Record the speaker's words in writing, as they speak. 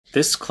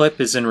This clip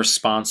is in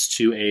response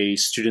to a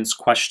student's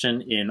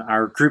question in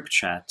our group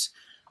chat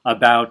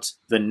about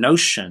the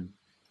notion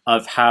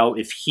of how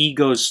if he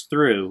goes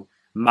through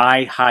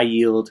my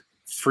high-yield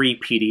free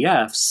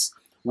PDFs,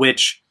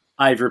 which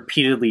I've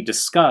repeatedly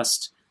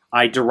discussed,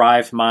 I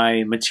derive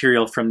my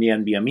material from the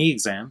NBME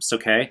exams,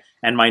 okay,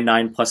 and my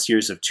 9+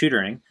 years of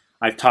tutoring.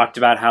 I've talked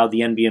about how the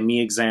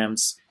NBME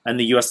exams and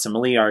the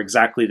USMLE are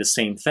exactly the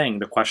same thing.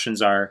 The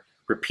questions are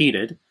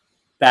repeated.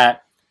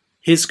 That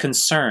his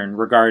concern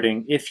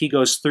regarding if he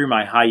goes through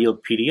my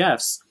high-yield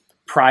PDFs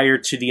prior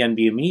to the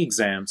NBME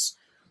exams,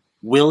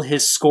 will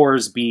his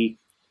scores be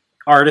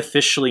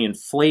artificially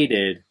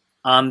inflated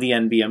on the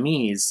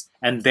NBMEs,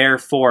 and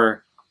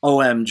therefore,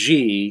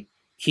 OMG,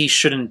 he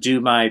shouldn't do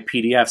my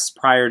PDFs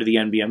prior to the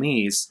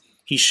NBMEs.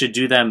 He should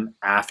do them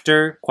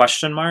after, ?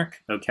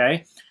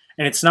 Okay?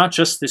 And it's not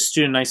just this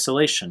student in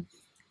isolation.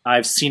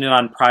 I've seen it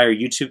on prior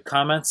YouTube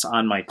comments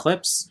on my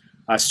clips.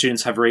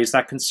 Students have raised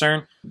that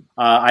concern.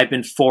 I've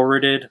been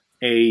forwarded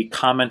a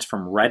comment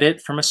from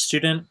Reddit from a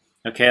student.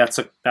 Okay,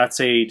 that's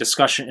a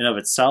discussion in of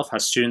itself, how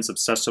students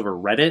obsess over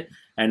Reddit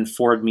and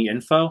forward me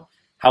info.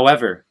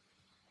 However,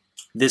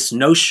 this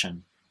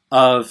notion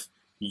of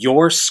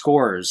your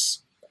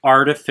scores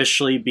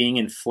artificially being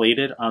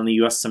inflated on the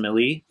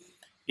USMLE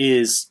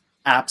is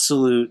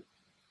absolute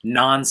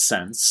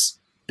nonsense.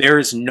 There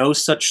is no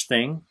such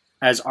thing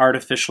as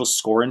artificial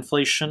score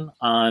inflation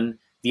on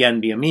the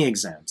NBME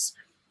exams.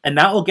 And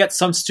that will get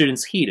some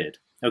students heated.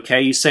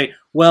 Okay, you say,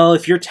 well,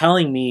 if you're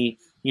telling me,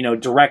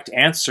 direct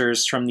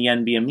answers from the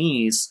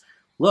NBMEs,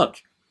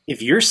 look,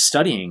 if you're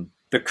studying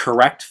the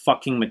correct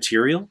fucking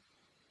material,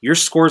 your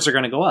scores are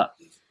going to go up.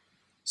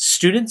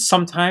 Students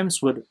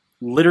sometimes would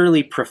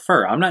literally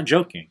prefer, I'm not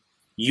joking,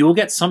 you will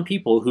get some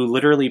people who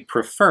literally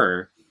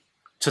prefer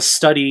to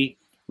study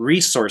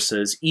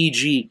resources,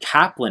 e.g.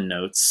 Kaplan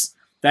notes,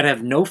 that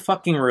have no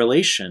fucking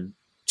relation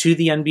to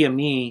the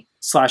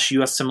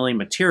NBME/USMLE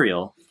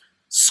material,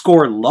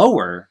 score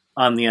lower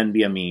on the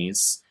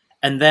NBMEs,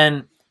 and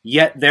then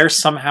yet they're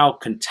somehow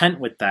content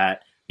with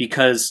that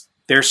because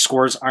their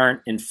scores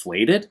aren't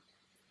inflated.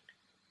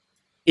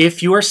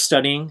 If you are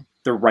studying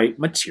the right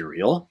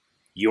material,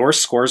 your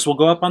scores will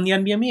go up on the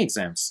NBME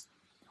exams.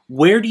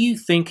 Where do you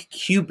think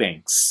Q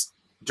banks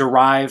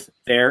derive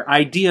their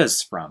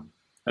ideas from?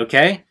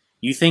 Okay?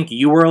 You think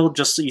you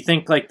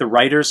think like the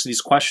writers of these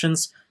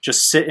questions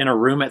just sit in a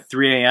room at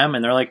 3 a.m.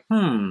 and they're like,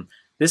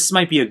 this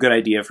might be a good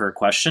idea for a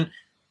question.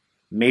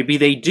 Maybe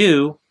they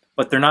do,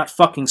 but they're not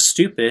fucking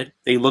stupid.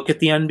 They look at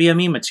the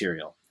NBME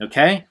material,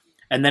 okay?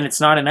 And then it's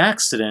not an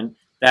accident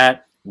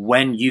that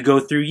when you go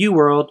through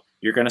UWorld,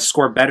 you're going to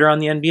score better on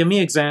the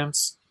NBME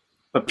exams.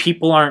 But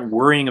people aren't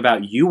worrying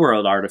about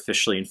UWorld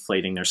artificially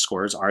inflating their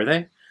scores, are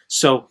they?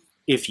 So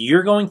if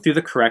you're going through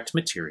the correct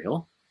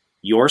material,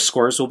 your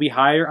scores will be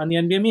higher on the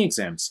NBME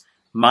exams.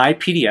 My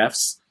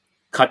PDFs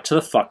cut to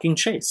the fucking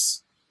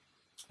chase.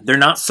 They're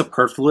not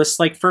superfluous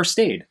like first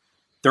aid.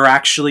 They're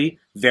actually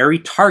very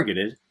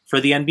targeted for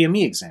the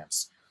NBME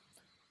exams.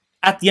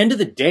 At the end of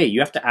the day, you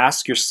have to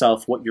ask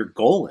yourself what your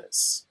goal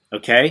is,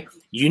 okay?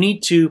 You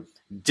need to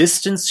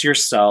distance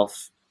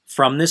yourself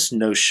from this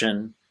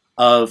notion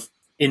of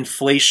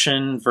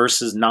inflation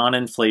versus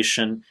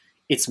non-inflation.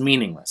 It's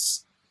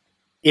meaningless.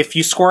 If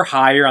you score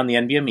higher on the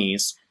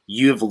NBMEs,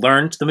 you've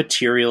learned the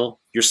material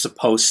you're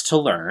supposed to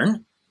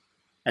learn,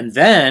 and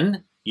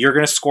then you're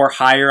going to score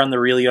higher on the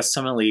real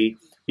USMLE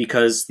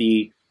because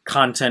the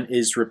content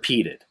is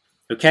repeated.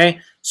 Okay?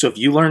 So if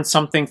you learn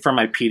something from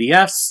my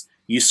PDFs,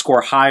 you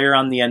score higher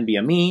on the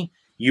NBME,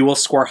 you will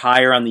score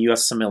higher on the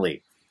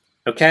USMLE.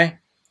 Okay?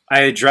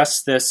 I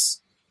addressed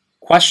this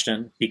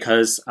question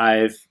because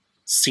I've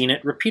seen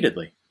it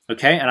repeatedly.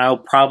 Okay? And I'll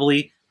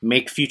probably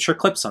make future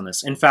clips on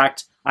this. In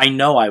fact, I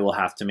know I will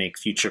have to make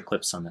future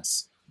clips on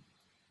this.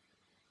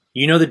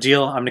 You know the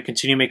deal. I'm going to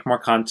continue to make more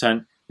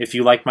content. If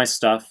you like my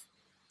stuff,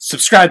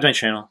 subscribe to my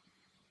channel.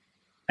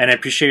 And I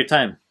appreciate your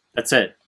time. That's it.